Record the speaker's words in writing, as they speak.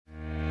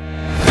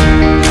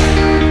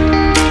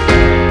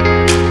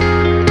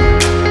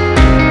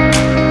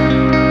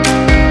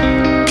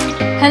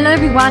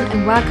everyone,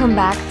 and welcome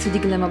back to the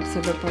Glam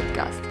Observer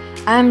podcast.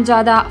 I'm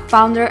Jada,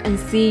 founder and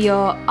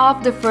CEO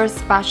of the first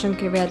fashion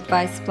career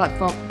advice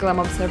platform, Glam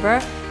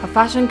Observer, a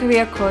fashion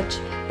career coach,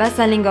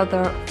 best-selling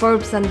author,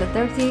 Forbes Under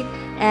 30,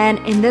 and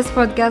in this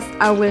podcast,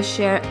 I will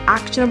share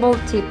actionable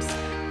tips,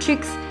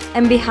 tricks,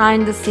 and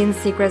behind-the-scenes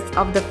secrets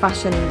of the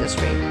fashion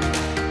industry.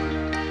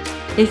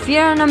 If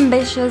you're an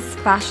ambitious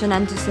fashion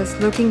enthusiast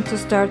looking to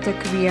start a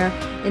career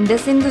in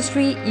this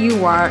industry,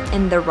 you are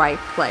in the right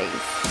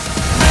place.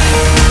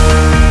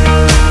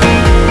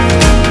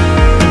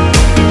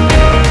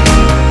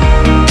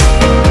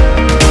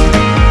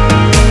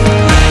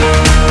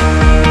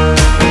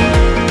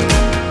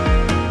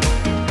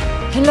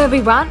 Hello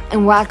everyone,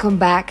 and welcome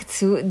back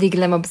to the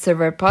Glam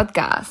Observer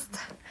podcast.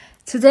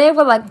 Today I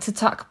would like to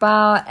talk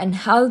about and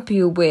help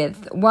you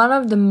with one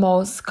of the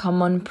most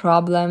common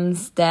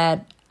problems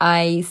that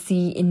I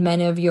see in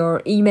many of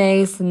your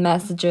emails and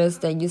messages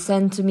that you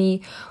send to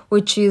me,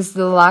 which is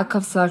the lack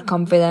of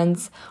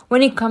self-confidence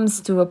when it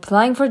comes to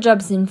applying for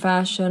jobs in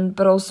fashion,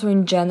 but also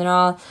in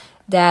general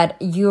that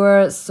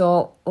you're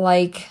so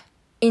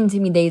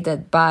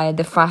intimidated by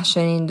the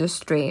fashion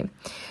industry.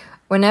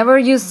 Whenever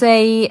you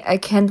say, I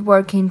can't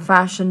work in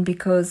fashion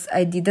because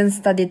I didn't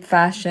study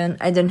fashion,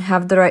 I don't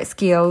have the right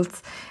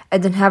skills, I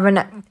don't have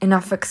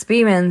enough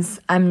experience,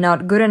 I'm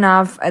not good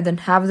enough, I don't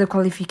have the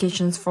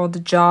qualifications for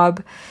the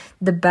job,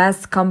 the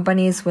best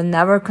companies will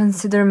never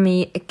consider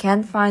me, I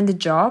can't find a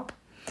job.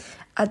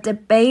 At the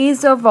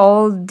base of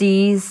all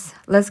these,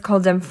 let's call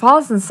them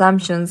false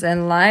assumptions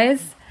and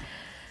lies,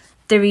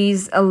 there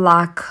is a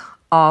lack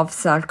of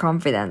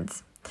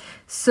self-confidence.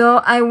 So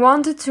I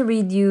wanted to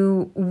read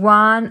you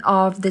one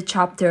of the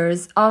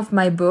chapters of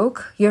my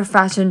book, Your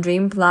Fashion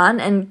Dream Plan.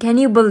 And can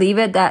you believe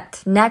it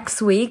that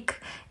next week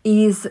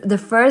is the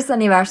first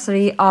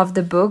anniversary of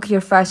the book,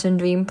 Your Fashion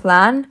Dream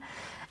Plan?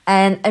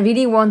 And I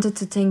really wanted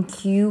to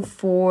thank you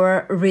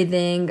for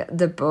reading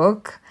the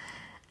book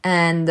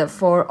and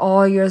for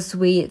all your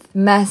sweet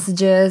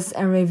messages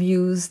and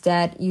reviews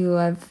that you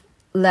have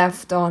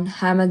left on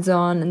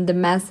Amazon, and the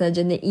message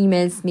and the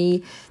emails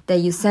that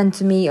you sent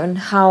to me on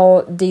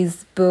how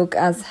this book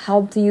has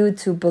helped you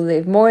to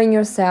believe more in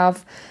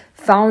yourself,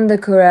 found the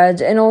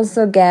courage, and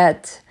also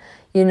get,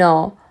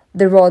 the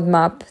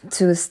roadmap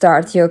to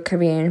start your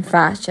career in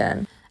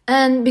fashion.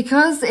 And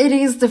because it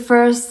is the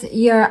first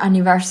year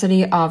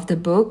anniversary of the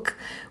book,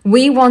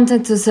 we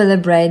wanted to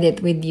celebrate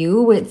it with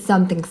you with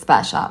something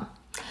special.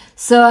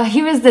 So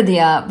here is the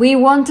deal. We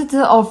wanted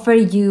to offer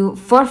you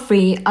for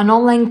free an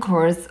online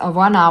course of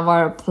 1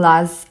 hour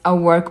plus a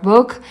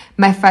workbook.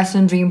 My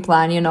Fashion Dream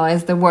Plan,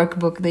 is the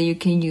workbook that you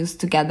can use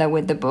together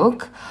with the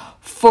book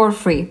for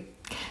free.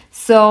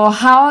 So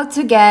how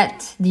to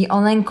get the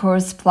online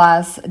course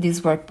plus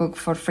this workbook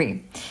for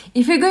free?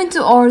 If you're going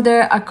to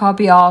order a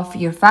copy of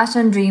Your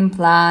Fashion Dream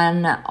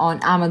Plan on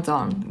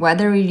Amazon,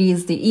 whether it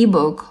is the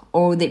ebook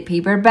or the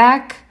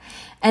paperback,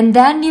 and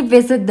then you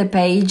visit the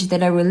page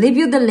that I will leave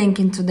you the link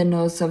into the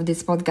notes of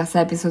this podcast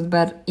episode.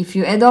 But if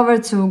you head over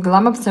to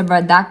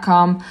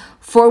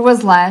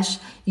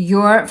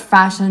glamobserver.com/your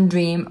fashion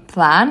dream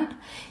plan,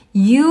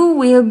 you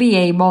will be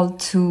able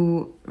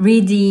to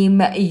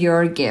redeem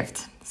your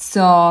gift.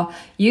 So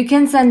you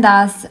can send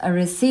us a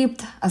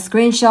receipt, a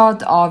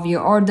screenshot of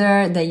your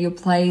order that you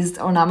placed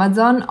on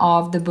Amazon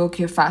of the book,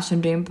 Your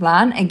Fashion Dream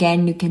Plan.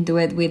 Again, you can do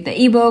it with the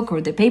ebook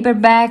or the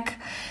paperback.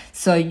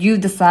 So you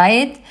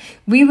decide.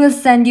 We will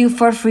send you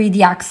for free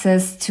the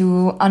access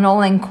to an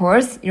online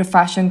course, Your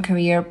Fashion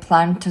Career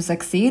Plan to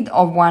Succeed,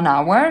 of 1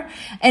 hour.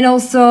 And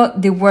also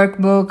the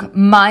workbook,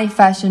 My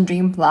Fashion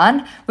Dream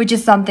Plan, which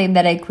is something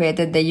that I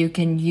created that you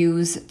can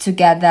use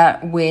together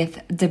with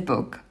the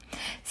book.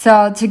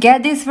 So to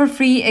get this for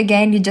free,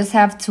 again, you just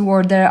have to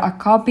order a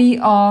copy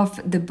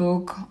of the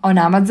book on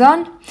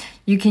Amazon.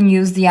 You can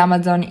use the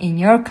Amazon in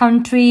your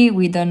country.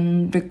 We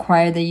don't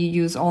require that you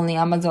use only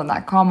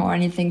Amazon.com or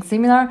anything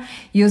similar.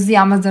 Use the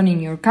Amazon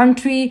in your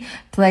country,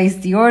 place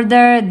the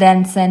order,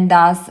 then send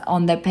us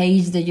on the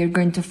page that you're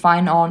going to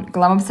find on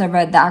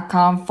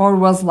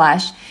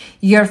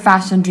glamobserver.com/your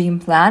fashion dream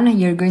plan.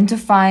 You're going to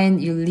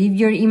find, you leave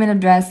your email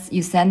address,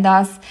 you send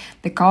us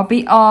the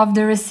copy of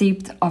the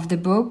receipt of the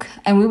book,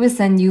 and we will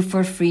send you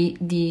for free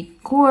the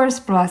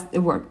course plus the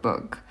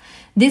workbook.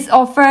 This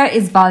offer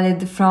is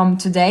valid from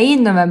today,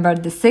 November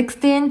the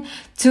 16th,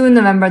 to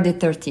November the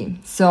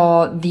 13th.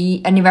 So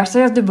the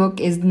anniversary of the book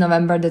is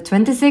November the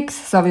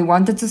 26th. So we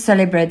wanted to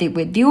celebrate it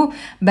with you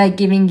by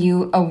giving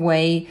you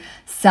away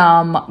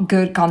some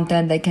good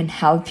content that can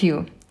help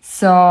you.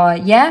 So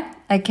yeah,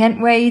 I can't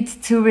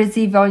wait to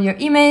receive all your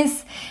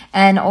emails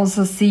and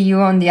also see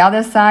you on the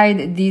other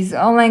side. This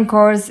online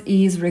course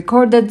is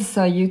recorded,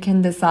 so you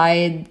can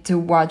decide to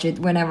watch it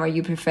whenever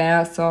you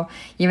prefer. So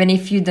even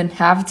if you don't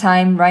have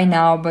time right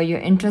now, but you're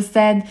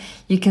interested,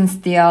 you can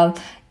still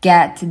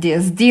get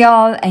this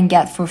deal and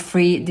get for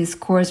free this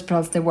course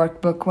plus the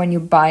workbook when you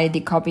buy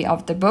the copy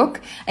of the book.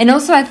 And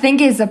also I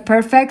think it's a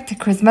perfect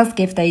Christmas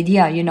gift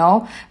idea,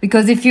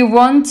 because if you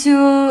want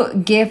to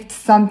gift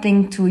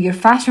something to your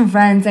fashion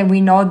friends, and we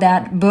know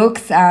that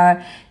books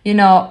are,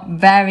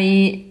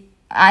 very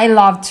I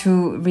love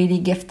to really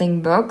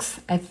gifting books.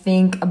 I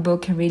think a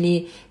book can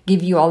really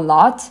give you a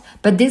lot.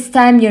 But this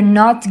time you're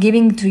not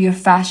giving to your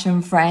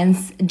fashion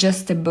friends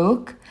just a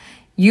book.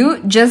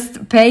 You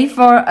just pay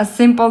for a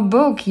simple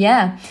book.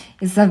 Yeah,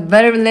 it's a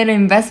very little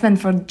investment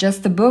for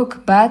just a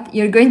book, but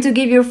you're going to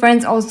give your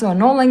friends also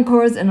an online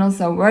course and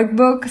also a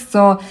workbook.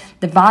 So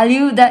the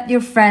value that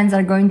your friends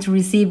are going to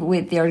receive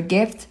with your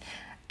gift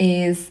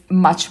is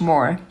much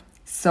more.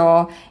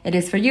 So it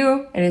is for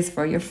you, it is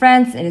for your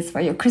friends, it is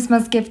for your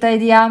Christmas gift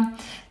idea.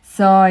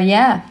 So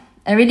yeah,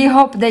 I really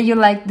hope that you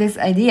like this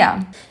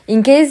idea.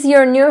 In case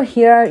you're new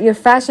here, Your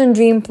Fashion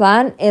Dream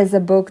Plan is a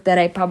book that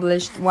I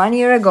published 1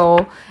 year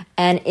ago,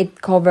 and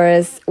it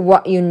covers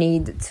what you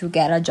need to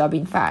get a job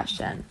in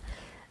fashion.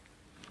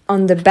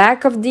 On the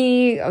back of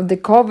the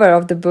cover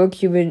of the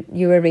book, you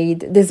will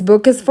read, "This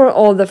book is for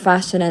all the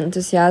fashion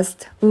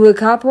enthusiasts who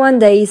woke up one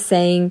day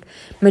saying,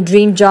 'My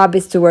dream job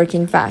is to work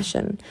in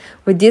fashion.'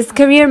 With this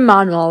career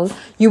manual,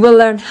 you will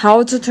learn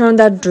how to turn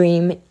that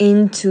dream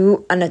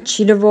into an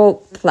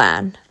achievable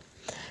plan."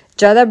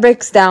 Giada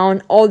breaks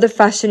down all the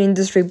fashion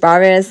industry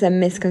barriers and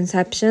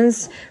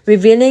misconceptions,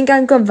 revealing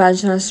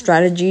unconventional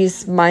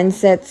strategies,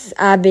 mindsets,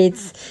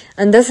 habits,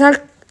 and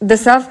the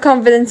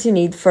self-confidence you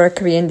need for a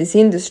career in this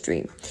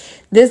industry.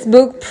 This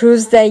book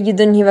proves that you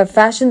don't need a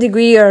fashion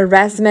degree or a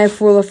resume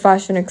full of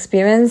fashion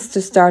experience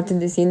to start in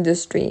this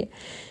industry.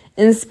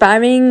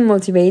 Inspiring,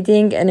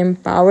 motivating, and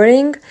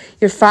empowering,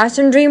 Your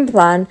Fashion Dream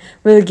Plan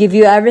will give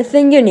you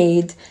everything you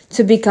need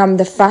to become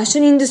the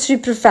fashion industry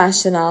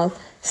professional,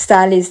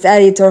 stylist,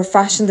 editor,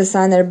 fashion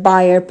designer,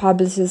 buyer,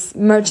 publicist,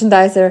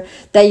 merchandiser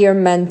that you're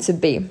meant to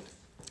be.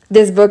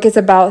 This book is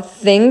about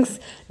things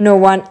no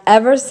one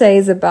ever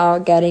says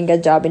about getting a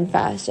job in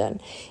fashion.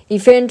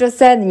 If you're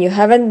interested and you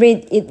haven't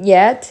read it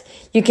yet,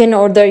 you can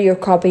order your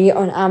copy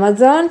on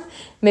Amazon.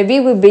 Maybe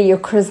it will be your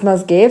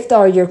Christmas gift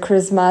or your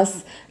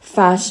Christmas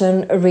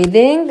fashion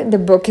reading. The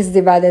book is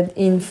divided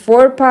in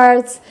 4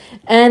 parts,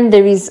 and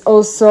there is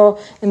also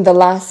in the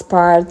last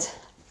part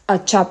a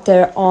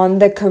chapter on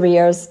the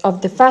careers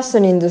of the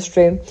fashion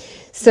industry.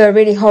 So I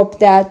really hope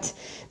that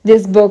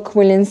this book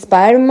will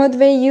inspire and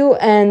motivate you,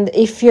 and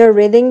if you're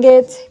reading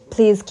it,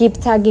 please keep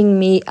tagging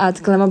me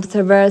at Glam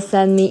Observer,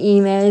 send me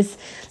emails,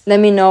 let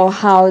me know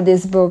how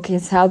this book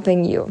is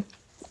helping you.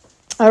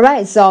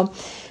 Alright, so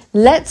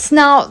let's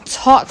now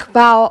talk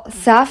about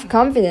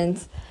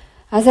self-confidence.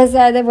 As I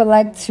said, I would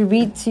like to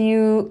read to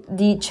you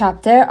the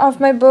chapter of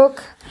my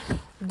book.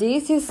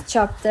 This is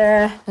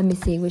chapter, let me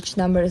see, which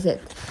number is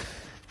it?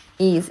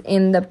 Is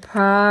in the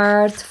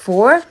part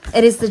 4.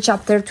 It is the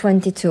chapter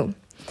 22.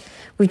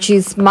 Which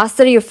is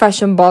Master Your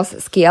Fashion Boss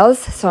Skills.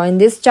 So in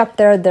this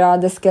chapter, there are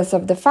the skills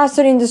of the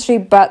fashion industry,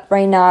 but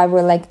right now I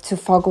would like to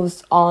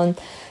focus on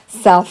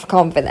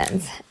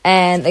self-confidence.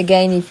 And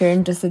again, if you're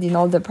interested in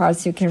all the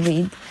parts, you can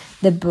read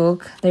the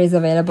book that is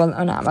available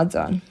on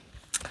Amazon.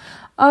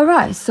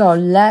 Alright, so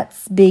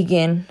let's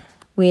begin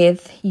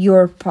with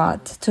your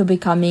path to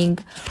becoming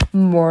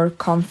more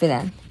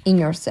confident in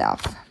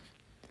yourself.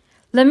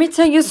 Let me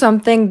tell you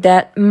something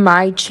that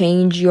might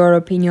change your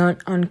opinion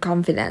on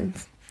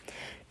confidence.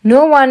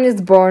 No one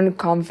is born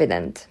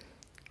confident.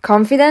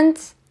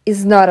 Confidence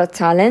is not a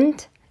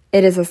talent,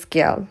 it is a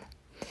skill.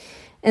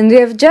 And we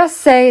have just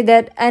said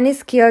that any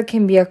skill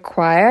can be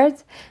acquired,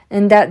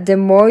 and that the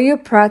more you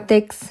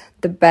practice,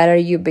 the better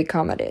you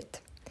become at it.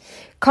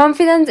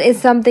 Confidence is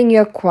something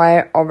you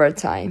acquire over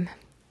time.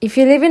 If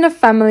you live in a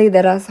family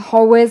that has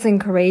always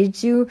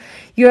encouraged you,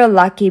 you're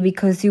lucky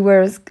because you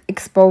were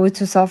exposed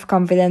to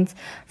self-confidence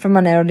from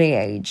an early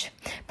age.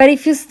 But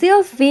if you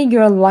still feel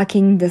you're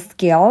lacking the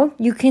skill,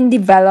 you can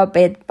develop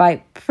it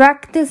by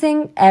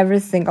practicing every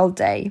single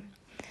day.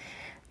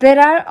 There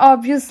are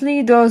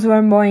obviously those who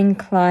are more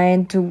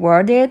inclined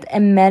toward it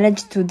and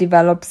manage to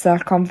develop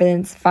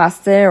self-confidence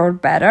faster or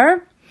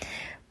better.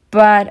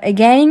 But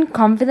again,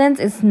 confidence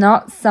is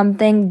not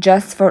something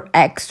just for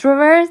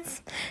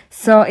extroverts.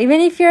 So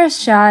even if you're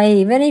shy,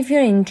 even if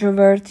you're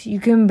introvert, you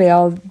can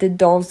build the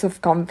dose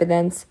of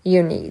confidence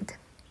you need.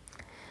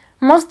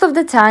 Most of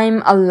the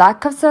time, a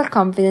lack of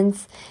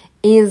self-confidence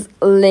is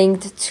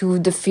linked to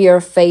the fear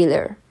of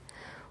failure.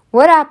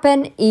 What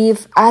happens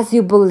if, as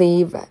you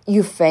believe,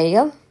 you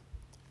fail?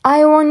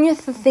 I want you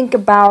to think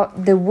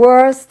about the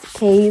worst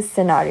case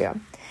scenario.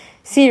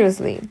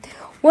 Seriously.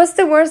 What's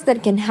the worst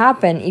that can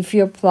happen if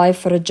you apply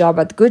for a job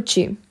at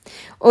Gucci?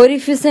 Or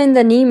if you send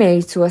an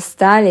email to a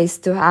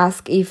stylist to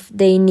ask if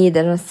they need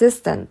an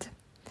assistant?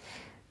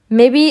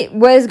 Maybe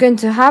what is going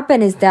to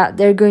happen is that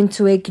they're going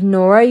to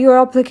ignore your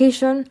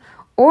application,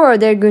 or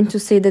they're going to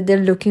say that they're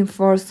looking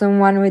for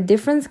someone with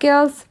different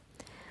skills.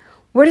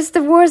 What is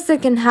the worst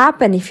that can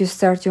happen if you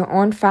start your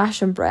own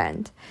fashion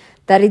brand?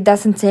 That it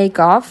doesn't take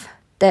off?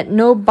 That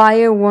no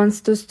buyer wants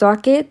to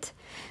stock it?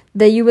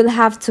 That you will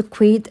have to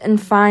quit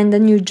and find a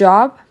new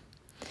job?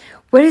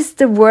 What is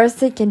the worst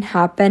that can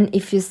happen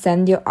if you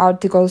send your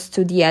articles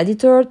to the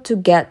editor to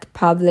get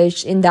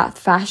published in that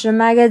fashion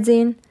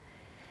magazine?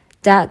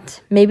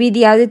 That maybe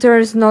the editor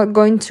is not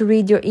going to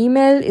read your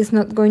email, is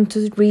not going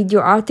to read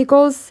your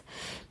articles.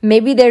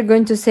 Maybe they're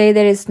going to say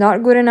that it's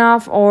not good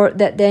enough or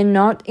that they're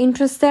not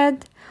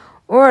interested.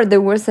 Or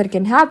the worst that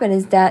can happen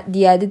is that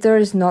the editor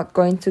is not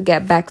going to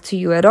get back to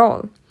you at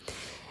all.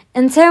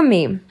 And tell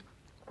me,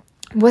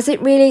 was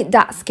it really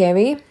that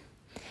scary?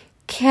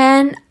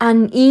 Can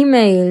an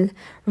email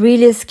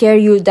really scare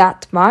you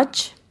that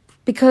much?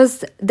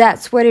 Because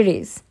that's what it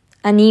is,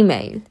 an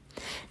email.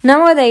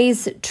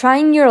 Nowadays,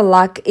 trying your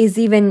luck is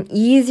even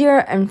easier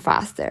and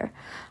faster.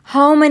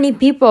 How many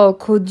people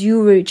could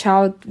you reach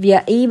out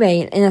via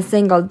email in a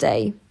single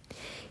day?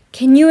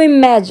 Can you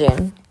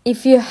imagine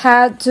if you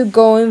had to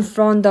go in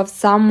front of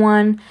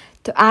someone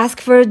to ask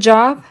for a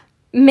job?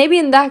 Maybe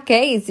in that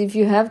case, if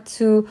you have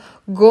to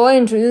go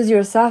introduce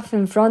yourself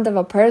in front of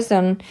a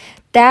person,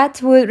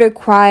 that would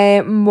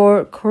require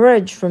more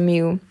courage from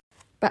you.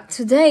 But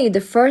today,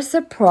 the first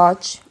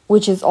approach,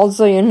 which is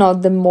also,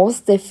 the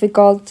most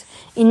difficult,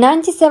 in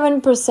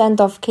 97%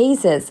 of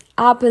cases,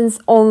 happens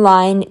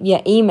online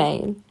via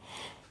email.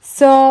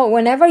 So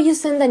whenever you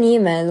send an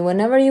email,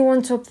 whenever you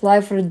want to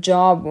apply for a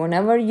job,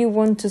 whenever you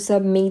want to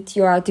submit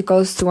your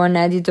articles to an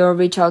editor,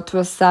 reach out to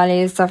a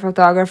stylist, a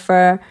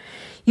photographer,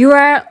 you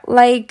are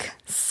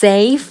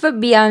safe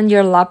behind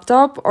your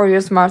laptop or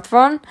your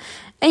smartphone,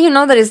 and you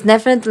know that it's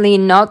definitely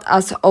not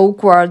as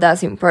awkward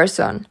as in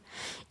person.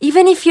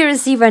 Even if you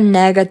receive a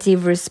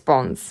negative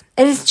response,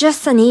 it is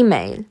just an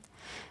email.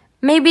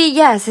 Maybe,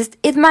 yes,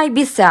 it might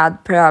be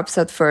sad perhaps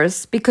at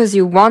first because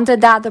you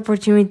wanted that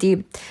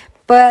opportunity,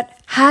 but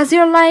has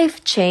your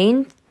life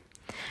changed?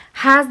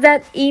 Has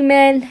that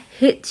email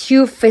hit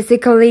you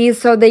physically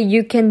so that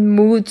you can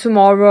move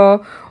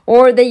tomorrow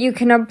or that you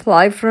can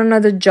apply for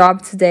another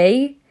job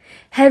today?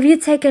 Have you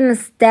taken a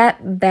step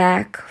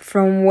back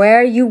from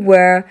where you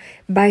were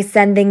by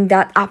sending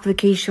that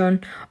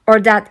application or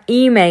that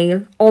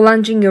email or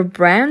launching your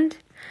brand?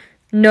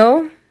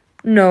 No,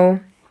 no,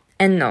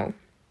 and no.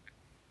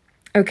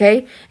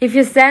 Okay? If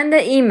you send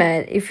the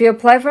email, if you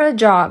apply for a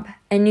job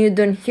and you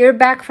don't hear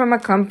back from a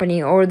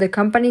company or the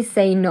company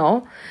say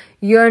no,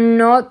 you're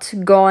not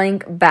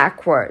going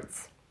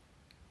backwards.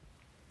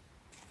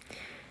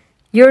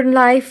 Your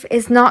life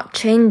is not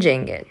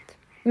changing it.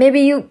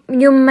 Maybe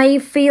you may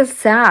feel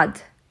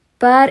sad,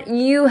 but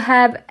you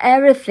have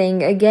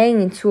everything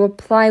again to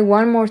apply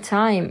one more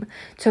time,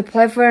 to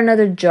apply for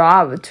another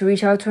job, to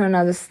reach out to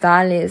another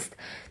stylist,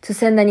 to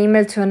send an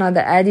email to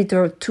another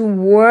editor, to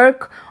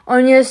work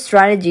on your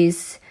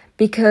strategies,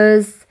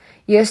 because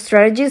your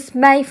strategies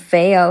may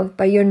fail,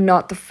 but you're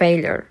not a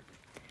failure.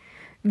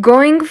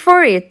 Going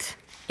for it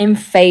and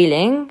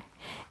failing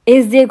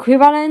is the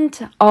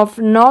equivalent of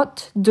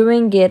not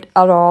doing it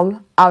at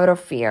all out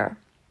of fear.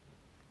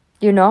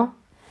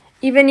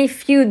 Even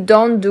if you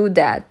don't do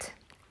that,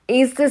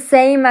 it's the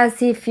same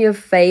as if you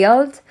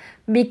failed,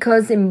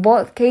 because in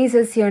both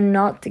cases you're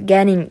not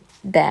getting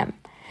them.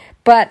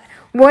 But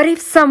what if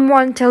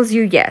someone tells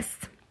you yes?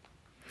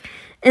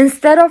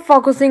 Instead of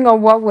focusing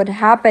on what would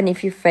happen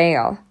if you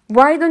fail,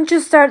 why don't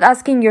you start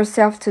asking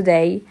yourself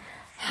today,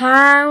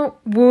 how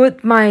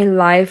would my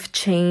life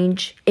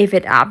change if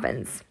it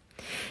happens?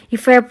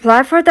 If I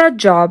apply for that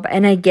job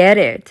and I get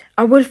it,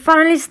 I will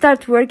finally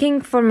start working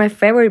for my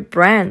favorite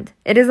brand.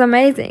 It is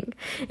amazing.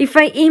 If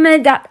I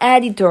email that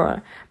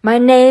editor, my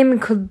name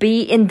could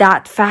be in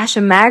that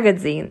fashion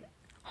magazine.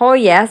 Oh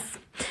yes.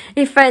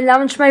 If I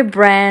launch my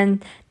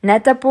brand,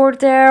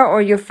 Net-a-Porter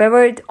or your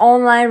favorite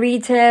online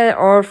retail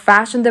or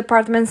fashion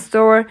department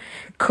store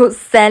could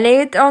sell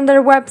it on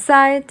their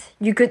website.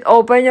 You could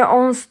open your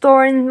own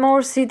store in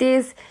more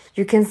cities.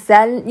 You can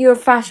sell your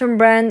fashion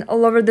brand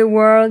all over the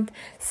world.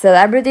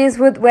 Celebrities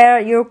would wear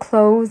your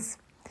clothes.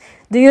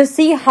 Do you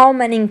see how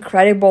many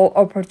incredible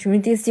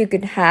opportunities you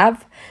could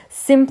have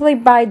simply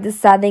by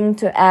deciding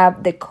to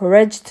have the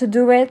courage to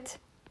do it?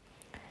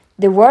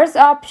 The worst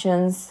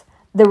options,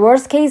 the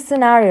worst case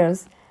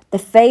scenarios, the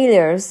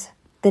failures,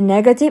 the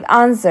negative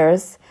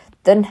answers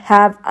don't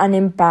have an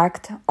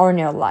impact on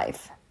your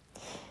life.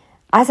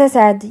 As I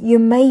said, you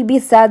may be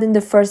sad in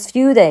the first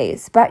few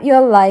days, but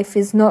your life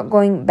is not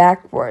going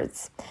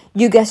backwards.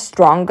 You get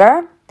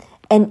stronger,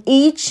 and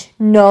each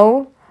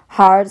no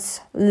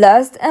hurts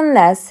less and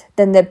less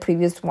than the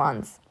previous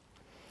ones.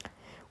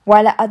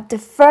 While at the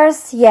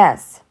first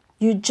yes,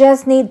 you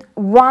just need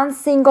one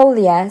single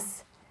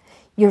yes,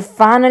 your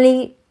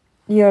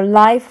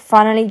life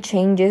finally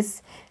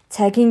changes,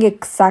 taking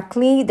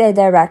exactly the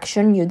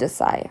direction you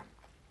desire.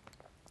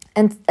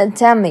 And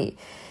tell me,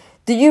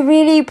 do you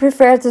really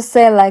prefer to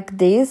say like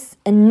this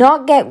and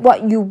not get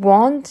what you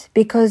want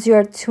because you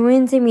are too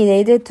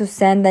intimidated to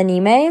send an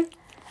email?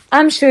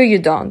 I'm sure you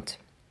don't.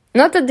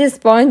 Not at this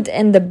point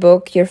in the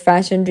book, Your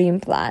Fashion Dream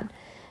Plan.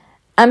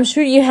 I'm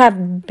sure you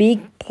have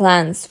big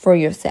plans for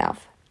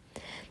yourself.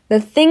 The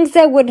things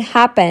that would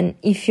happen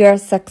if you are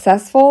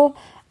successful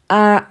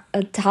are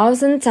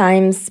 1,000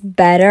 times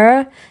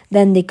better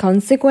than the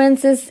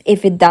consequences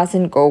if it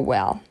doesn't go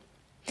well.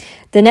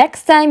 The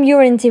next time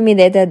you're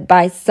intimidated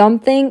by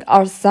something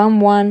or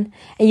someone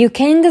and you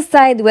can't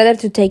decide whether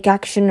to take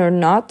action or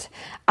not,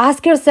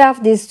 ask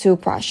yourself these two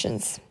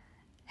questions.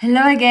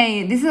 Hello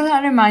again. This is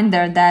a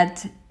reminder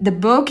that the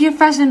book Your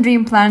Fashion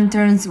Dream Plan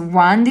turns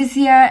 1 this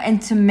year,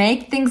 and to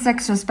make things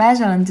extra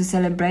special and to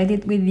celebrate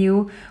it with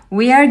you,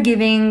 we are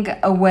giving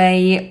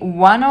away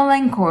one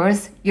online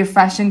course, Your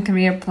Fashion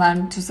Career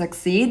Plan to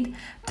Succeed,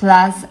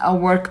 plus a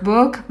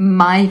workbook,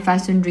 My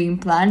Fashion Dream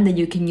Plan, that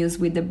you can use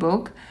with the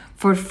book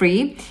for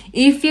free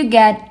if you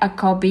get a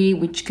copy,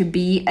 which could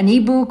be an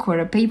ebook or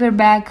a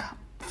paperback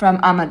from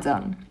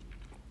Amazon.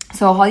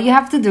 So all you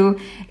have to do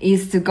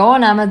is to go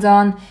on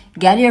Amazon,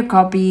 get your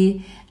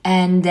copy,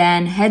 and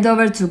then head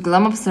over to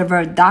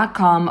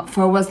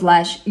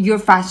glamobserver.com/your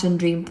fashion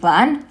dream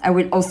plan. I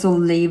will also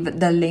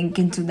leave the link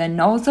into the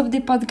notes of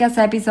the podcast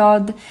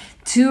episode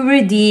to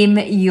redeem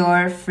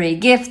your free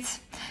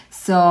gift.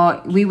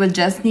 So we will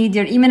just need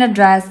your email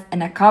address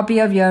and a copy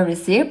of your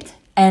receipt,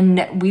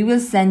 and we will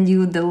send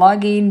you the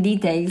login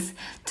details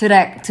to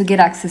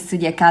get access to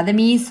the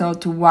academy, so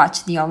to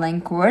watch the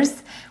online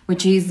course,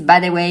 which is, by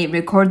the way,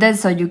 recorded,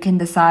 so you can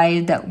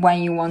decide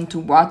when you want to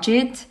watch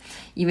it.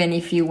 Even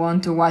if you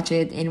want to watch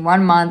it in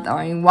 1 month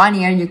or in 1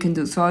 year, you can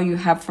do so. You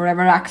have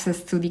forever access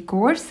to the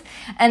course.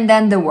 And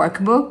then the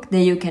workbook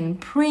that you can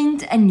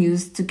print and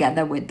use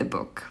together with the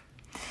book.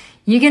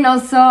 You can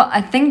also, I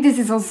think this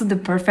is also the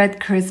perfect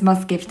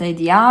Christmas gift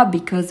idea,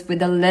 because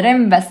with a little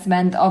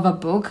investment of a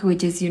book,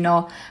 which is,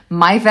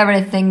 my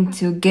favorite thing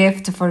to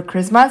gift for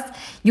Christmas,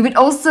 you would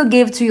also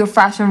give to your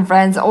fashion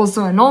friends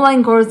also an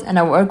online course and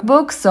a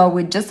workbook. So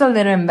with just a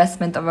little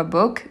investment of a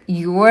book,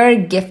 you're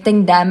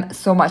gifting them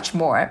so much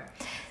more.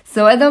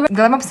 So at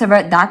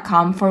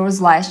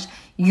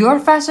glamobserver.com/your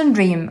fashion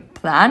dream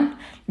plan,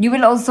 you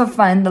will also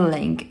find the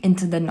link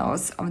into the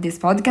notes of this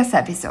podcast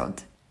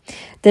episode.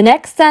 The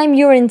next time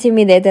you're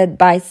intimidated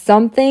by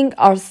something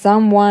or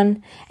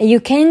someone and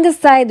you can't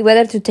decide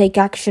whether to take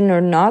action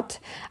or not,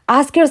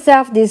 ask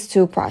yourself these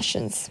 2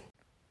 questions.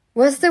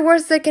 What's the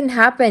worst that can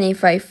happen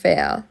if I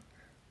fail?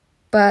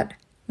 But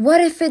what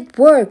if it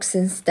works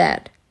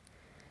instead?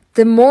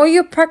 The more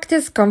you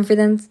practice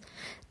confidence,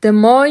 the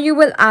more you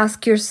will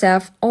ask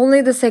yourself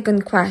only the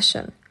second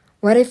question.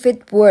 What if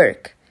it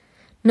works?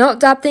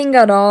 Not doubting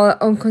at all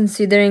on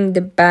considering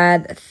the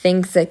bad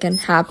things that can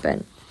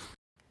happen.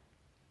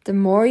 The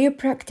more you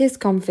practice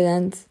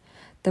confidence,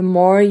 the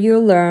more you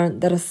learn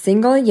that a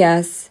single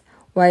yes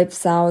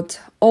wipes out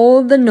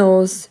all the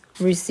no's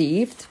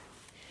received,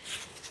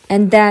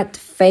 and that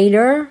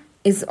failure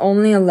is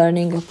only a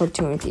learning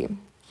opportunity.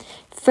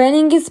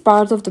 Failing is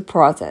part of the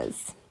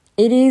process.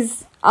 It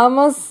is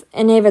almost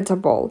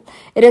inevitable.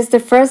 It is the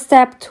first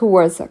step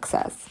towards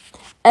success.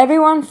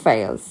 Everyone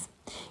fails.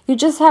 You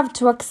just have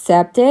to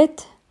accept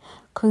it,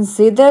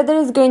 consider that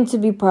it's going to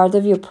be part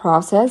of your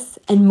process,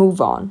 and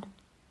move on.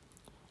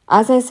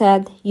 As I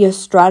said, your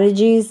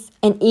strategies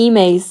and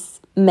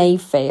emails may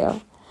fail,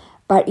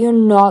 but you're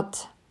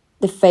not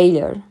the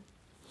failure.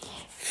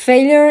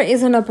 Failure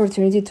is an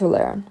opportunity to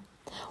learn.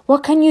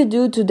 What can you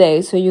do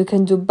today so you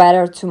can do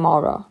better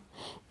tomorrow?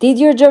 Did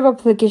your job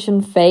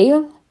application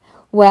fail?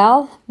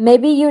 Well,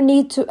 maybe you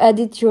need to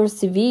edit your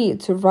CV,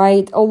 to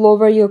write all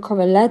over your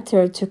cover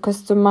letter, to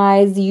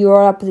customize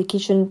your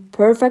application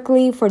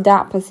perfectly for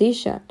that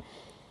position.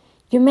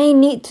 You may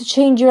need to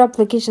change your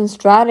application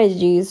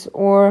strategies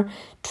or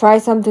try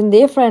something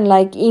different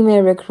like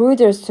email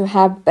recruiters to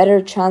have better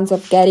chance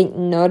of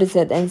getting noticed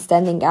and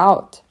standing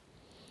out.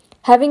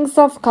 Having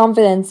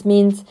self-confidence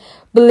means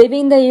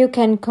believing that you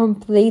can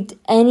complete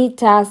any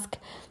task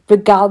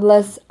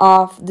regardless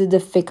of the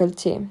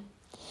difficulty.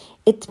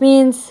 It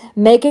means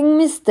making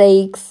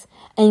mistakes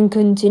and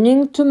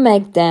continuing to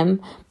make them,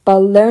 but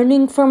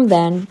learning from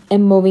them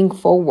and moving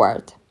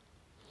forward.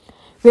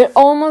 We're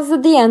almost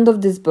at the end of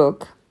this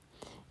book,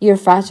 Your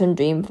Fashion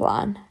Dream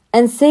Plan.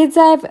 And since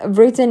I've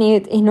written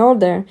it in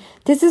order,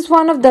 this is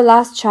one of the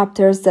last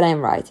chapters that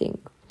I'm writing.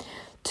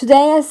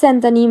 Today I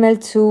sent an email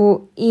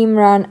to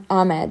Imran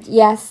Ahmed,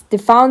 yes, the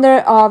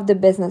founder of The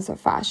Business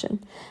of Fashion,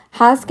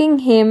 asking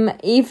him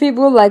if he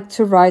would like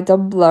to write a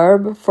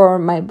blurb for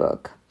my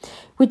book.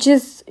 Which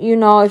is,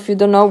 if you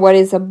don't know what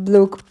is a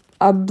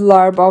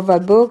blurb of a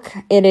book,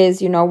 it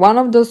is, one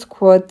of those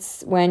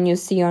quotes when you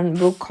see on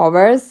book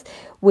covers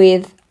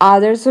with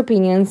others'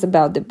 opinions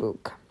about the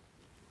book.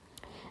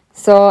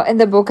 So in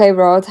the book I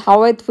wrote,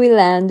 how it will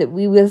end,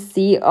 we will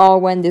see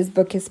all when this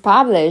book is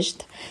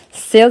published.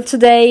 Still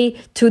today,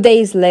 2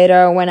 days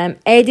later, when I'm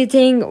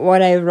editing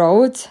what I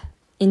wrote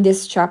in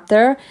this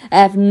chapter, I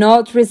have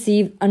not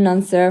received an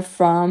answer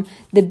from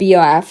the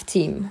BOF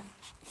team.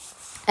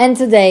 And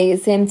today,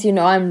 since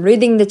I'm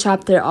reading the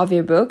chapter of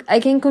your book, I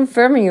can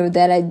confirm you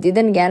that I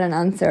didn't get an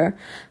answer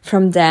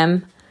from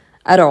them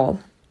at all.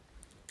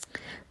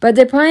 But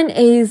the point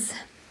is,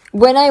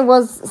 when I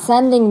was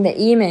sending the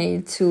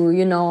email to,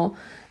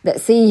 the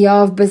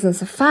CEO of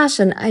Business of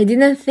Fashion, I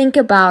didn't think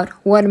about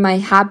what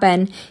might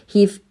happen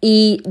if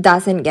he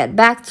doesn't get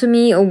back to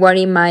me or what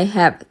he might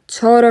have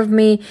thought of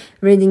me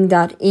reading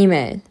that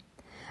email.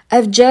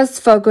 I've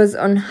just focused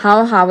on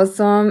how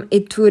awesome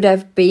it would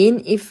have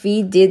been if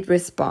he did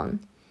respond.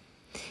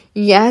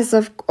 Yes,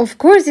 of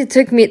course, it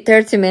took me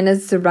 30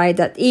 minutes to write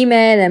that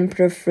email and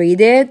proofread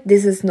it.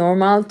 This is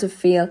normal to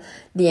feel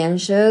the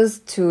anxious,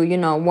 to,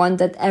 want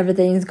that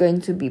everything is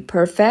going to be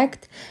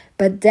perfect.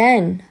 But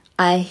then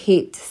I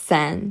hit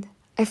send.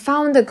 I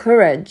found the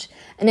courage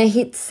and I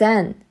hit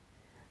send.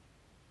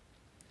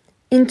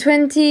 In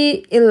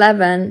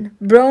 2011,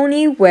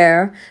 Bronnie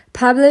Ware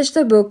published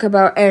a book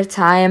about her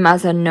time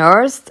as a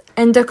nurse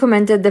and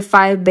documented the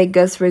 5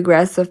 biggest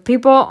regrets of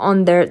people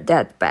on their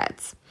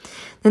deathbeds.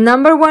 The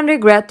number 1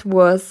 regret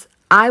was,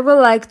 I would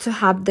like to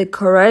have the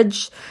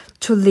courage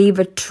to live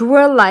a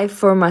truer life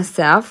for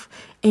myself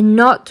and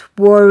not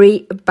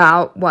worry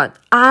about what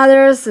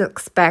others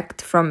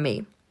expect from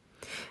me.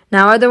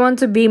 Now, I don't want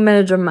to be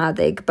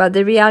melodramatic, but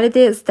the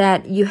reality is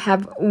that you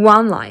have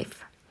one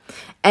life.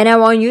 And I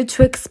want you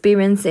to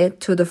experience it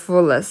to the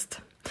fullest.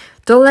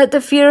 Don't let the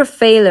fear of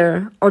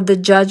failure or the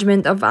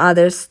judgment of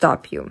others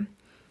stop you.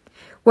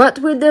 What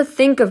will they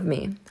think of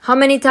me? How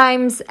many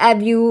times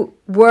have you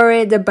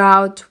worried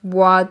about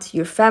what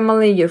your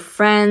family, your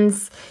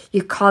friends,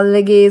 your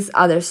colleagues,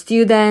 other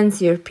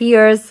students, your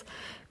peers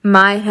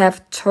might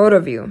have thought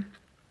of you?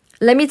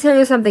 Let me tell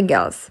you something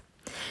else.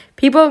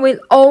 People will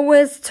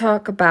always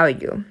talk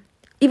about you.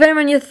 Even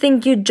when you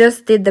think you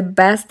just did the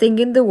best thing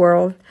in the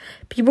world,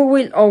 people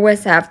will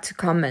always have to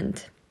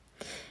comment.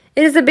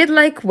 It is a bit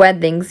like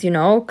weddings,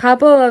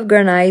 Couples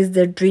organize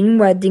their dream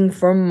wedding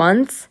for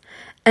months,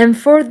 and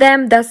for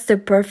them that's the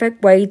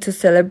perfect way to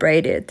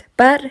celebrate it.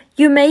 But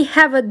you may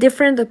have a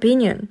different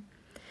opinion.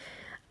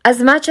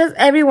 As much as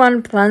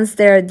everyone plans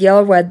their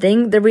ideal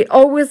wedding, there will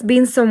always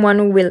be someone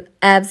who will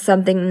have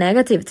something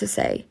negative to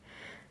say.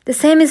 The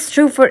same is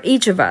true for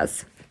each of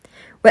us.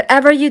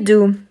 Whatever you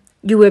do,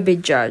 you will be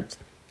judged.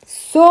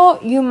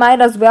 So you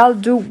might as well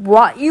do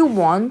what you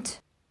want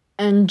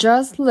and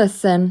just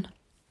listen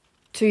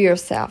to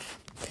yourself.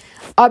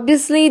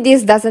 Obviously,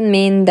 this doesn't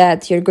mean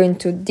that you're going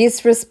to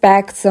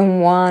disrespect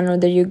someone or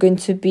that you're going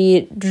to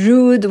be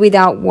rude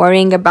without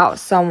worrying about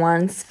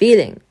someone's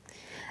feeling.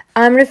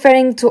 I'm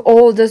referring to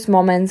all those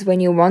moments when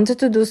you wanted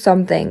to do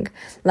something,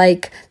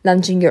 like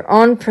launching your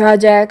own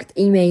project,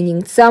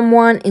 emailing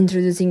someone,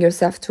 introducing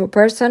yourself to a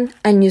person,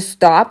 and you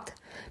stopped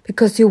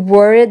because you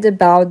worried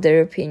about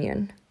their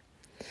opinion.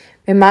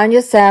 Remind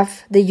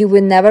yourself that you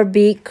will never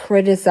be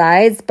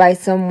criticized by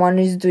someone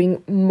who is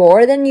doing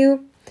more than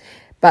you,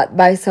 but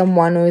by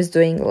someone who is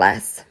doing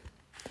less.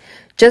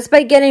 Just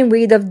by getting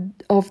rid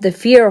of the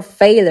fear of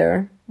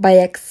failure, by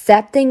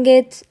accepting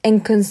it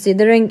and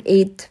considering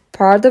it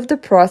part of the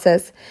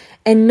process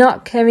and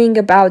not caring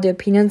about the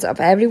opinions of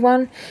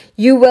everyone,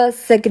 you will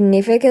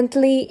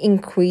significantly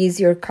increase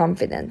your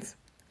confidence.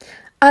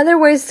 Other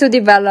ways to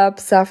develop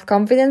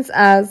self-confidence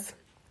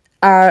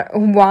are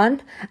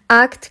 1.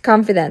 Act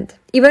confident,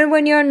 even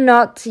when you're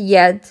not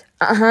yet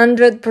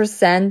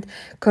 100%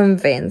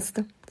 convinced.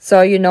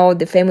 So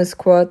the famous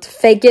quote,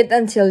 fake it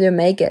until you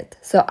make it.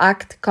 So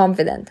act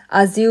confident,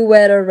 as you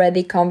were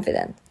already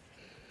confident.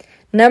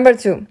 Number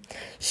 2,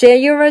 share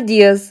your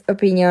ideas,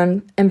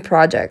 opinion, and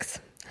projects.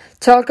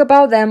 Talk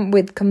about them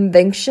with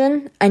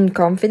conviction and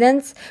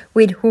confidence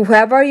with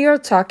whoever you're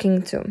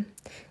talking to.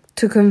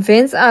 To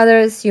convince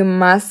others, you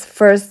must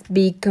first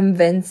be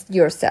convinced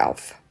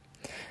yourself.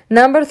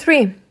 Number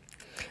 3,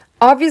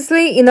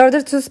 obviously, in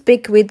order to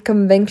speak with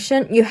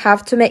conviction, you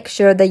have to make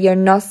sure that you're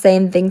not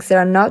saying things that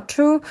are not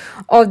true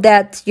or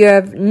that you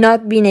have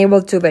not been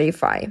able to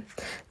verify.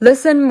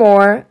 Listen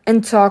more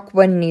and talk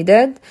when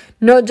needed,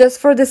 not just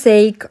for the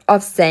sake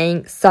of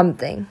saying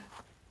something.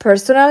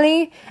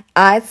 Personally,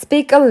 I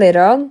speak a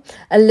little,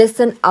 I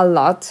listen a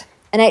lot,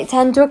 and I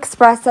tend to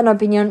express an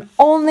opinion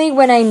only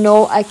when I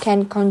know I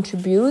can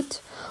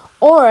contribute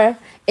or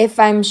if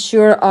I'm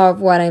sure of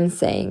what I'm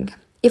saying.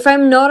 If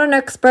I'm not an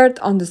expert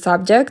on the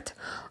subject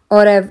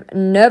or I've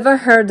never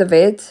heard of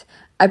it,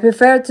 I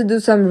prefer to do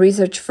some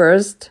research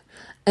first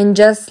and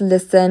just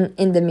listen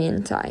in the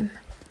meantime.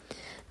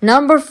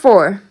 Number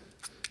 4,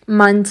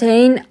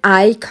 maintain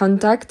eye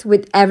contact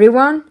with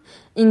everyone,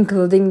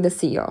 including the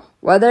CEO.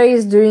 Whether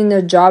it's during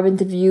a job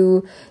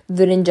interview,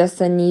 during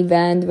just an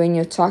event, when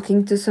you're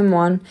talking to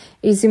someone,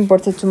 it's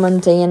important to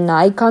maintain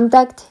eye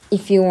contact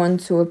if you want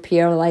to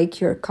appear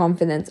like you're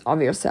confident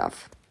of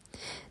yourself.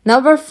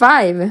 Number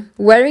 5,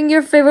 wearing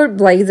your favorite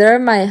blazer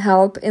might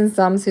help in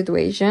some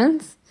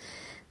situations.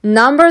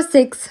 Number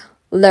 6,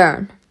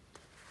 learn.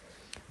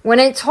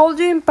 When I told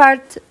you in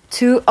part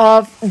 2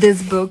 of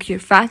this book, Your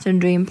Fashion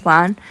Dream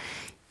Plan,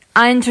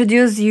 I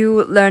introduced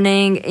you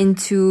learning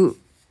into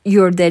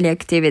your daily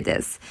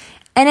activities.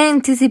 And I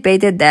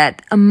anticipated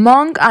that,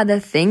 among other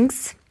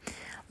things,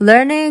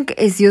 learning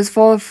is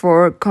useful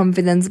for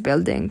confidence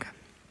building.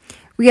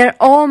 We are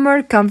all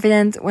more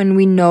confident when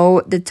we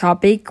know the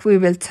topic we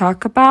will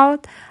talk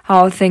about,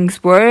 how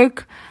things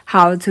work,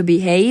 how to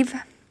behave.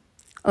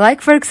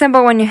 Like, for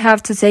example, when you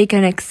have to take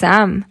an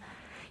exam,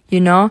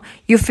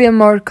 you feel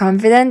more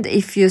confident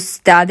if you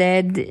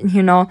studied,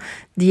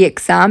 the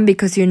exam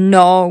because you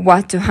know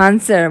what to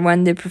answer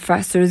when the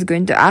professor is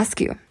going to ask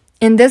you.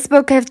 In this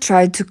book, I've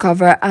tried to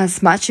cover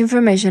as much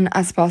information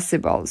as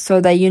possible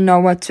so that you know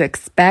what to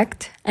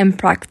expect and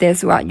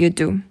practice what you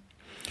do.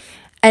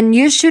 And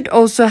you should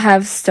also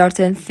have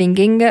started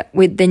thinking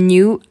with the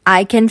new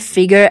I can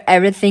figure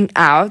everything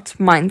out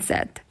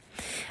mindset.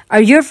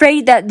 Are you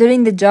afraid that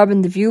during the job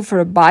interview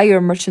for a buyer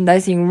or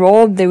merchandising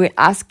role, they will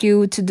ask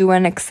you to do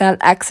an Excel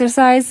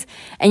exercise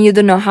and you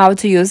don't know how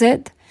to use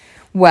it?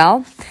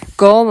 Well,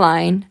 go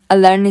online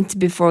and learn it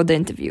before the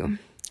interview.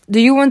 Do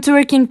you want to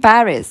work in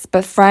Paris,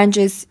 but French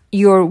is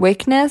your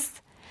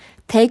weakness?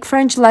 Take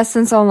French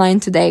lessons online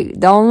today.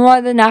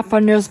 Download an app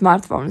on your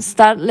smartphone.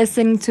 Start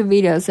listening to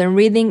videos and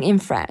reading in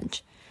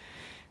French.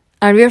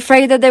 Are you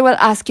afraid that they will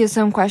ask you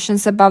some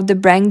questions about the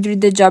brand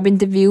during the job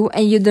interview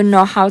and you don't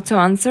know how to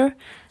answer?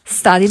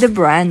 Study the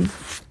brand.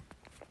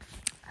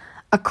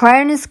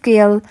 Acquire a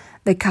skill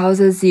that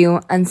causes you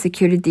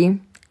insecurity,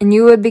 and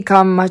you will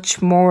become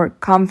much more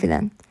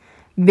confident.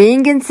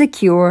 Being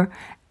insecure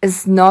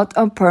is not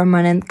a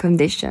permanent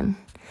condition.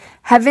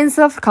 Having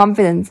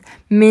self-confidence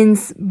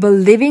means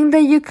believing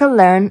that you can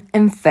learn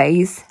and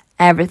face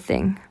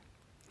everything.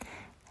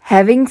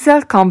 Having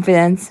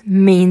self-confidence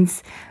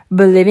means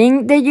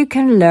believing that you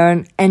can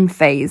learn and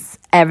face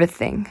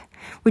everything,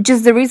 which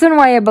is the reason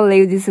why I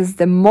believe this is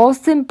the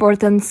most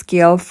important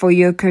skill for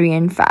your career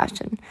in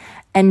fashion,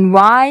 and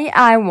why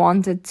I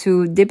wanted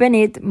to deepen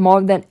it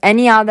more than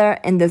any other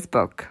in this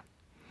book.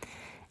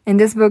 In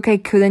this book, I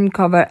couldn't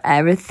cover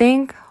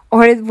everything,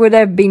 or it would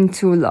have been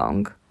too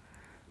long.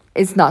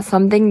 It's not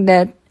something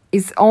that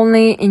is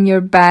only in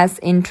your best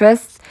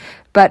interest,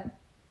 but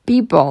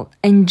people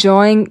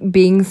enjoying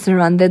being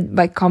surrounded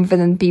by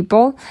confident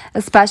people,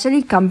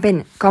 especially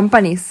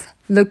companies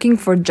looking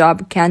for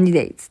job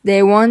candidates.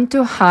 They want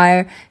to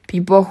hire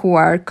people who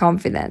are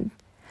confident.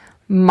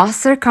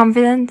 Master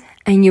confident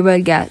and you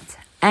will get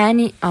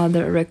any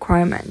other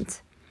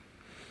requirement.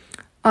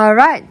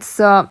 Alright,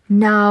 so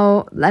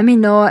now let me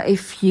know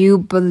if you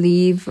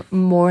believe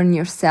more in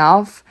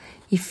yourself,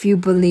 if you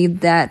believe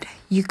that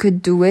you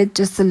could do it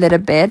just a little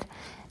bit.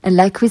 And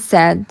like we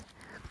said,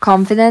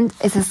 confidence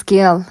is a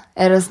skill.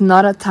 It is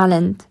not a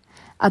talent.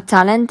 A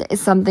talent is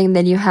something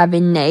that you have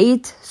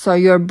innate, so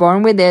you're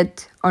born with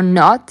it or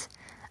not.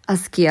 A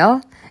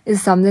skill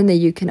is something that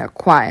you can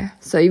acquire.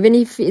 So even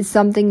if it's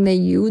something that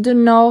you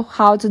don't know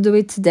how to do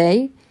it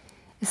today,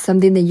 it's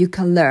something that you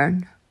can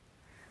learn.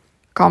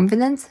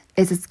 Confidence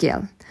is a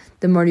skill.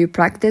 The more you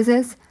practice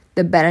it,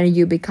 the better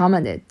you become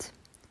at it.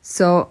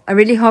 So I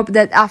really hope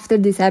that after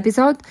this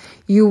episode,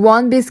 you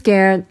won't be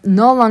scared,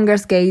 no longer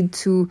scared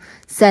to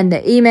send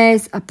the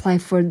emails, apply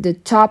for the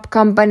top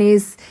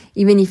companies,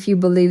 even if you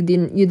believe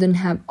you don't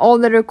have all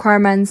the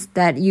requirements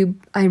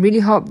I really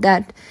hope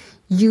that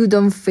you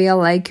don't feel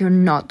like you're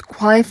not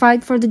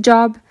qualified for the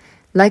job.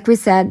 Like we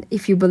said,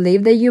 if you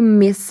believe that you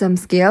miss some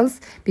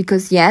skills,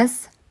 because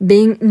yes,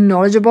 being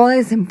knowledgeable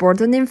is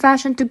important in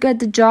fashion to get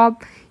the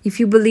job. If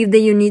you believe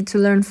that you need to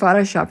learn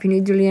Photoshop, you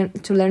need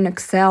to learn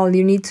Excel,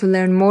 you need to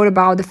learn more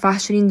about the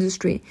fashion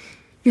industry,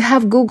 you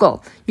have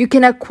Google. You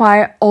can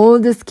acquire all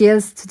the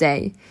skills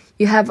today.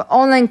 You have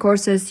online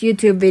courses,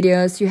 YouTube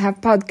videos, you have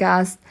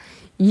podcasts.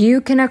 You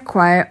can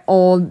acquire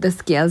all the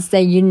skills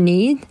that you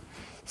need.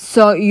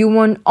 So you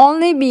won't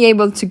only be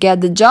able to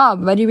get the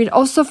job, but you will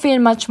also feel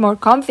much more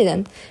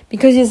confident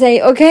because you say,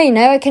 okay,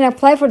 now I can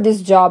apply for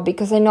this job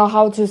because I know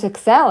how to use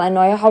Excel, I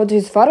know how to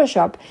use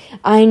Photoshop,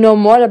 I know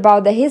more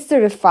about the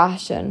history of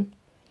fashion.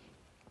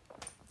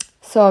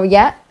 So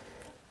yeah,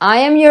 I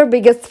am your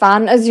biggest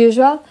fan as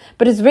usual,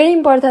 but it's really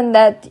important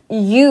that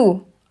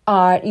you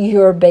are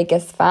your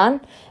biggest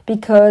fan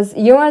because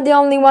you are the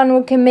only one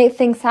who can make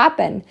things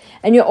happen.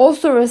 And you're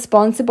also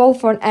responsible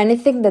for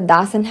anything that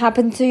doesn't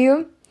happen to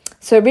you.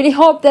 So I really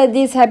hope that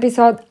this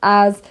episode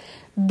has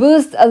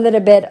boosted a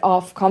little bit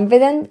of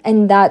confidence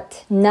and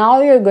that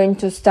now you're going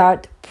to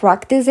start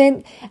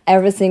practicing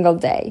every single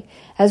day.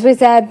 As we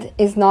said,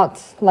 it's not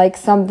like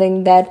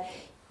something that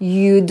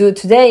you do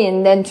today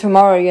and then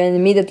tomorrow you're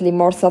immediately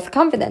more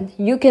self-confident.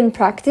 You can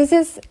practice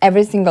this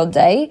every single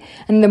day,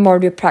 and the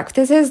more you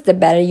practice this, the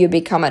better you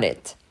become at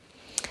it.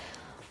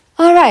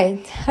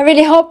 Alright, I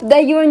really hope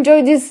that you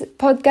enjoyed this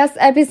podcast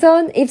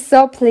episode. If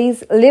so,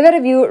 please leave a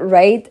review,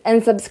 rate,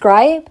 and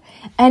subscribe.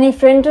 And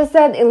if you're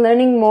interested in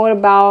learning more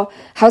about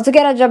how to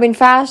get a job in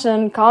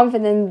fashion,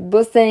 confidence,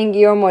 boosting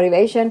your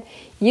motivation,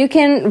 you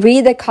can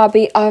read a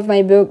copy of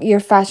my book, Your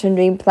Fashion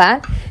Dream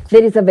Plan,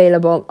 that is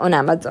available on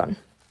Amazon.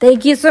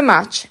 Thank you so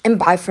much, and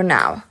bye for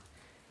now.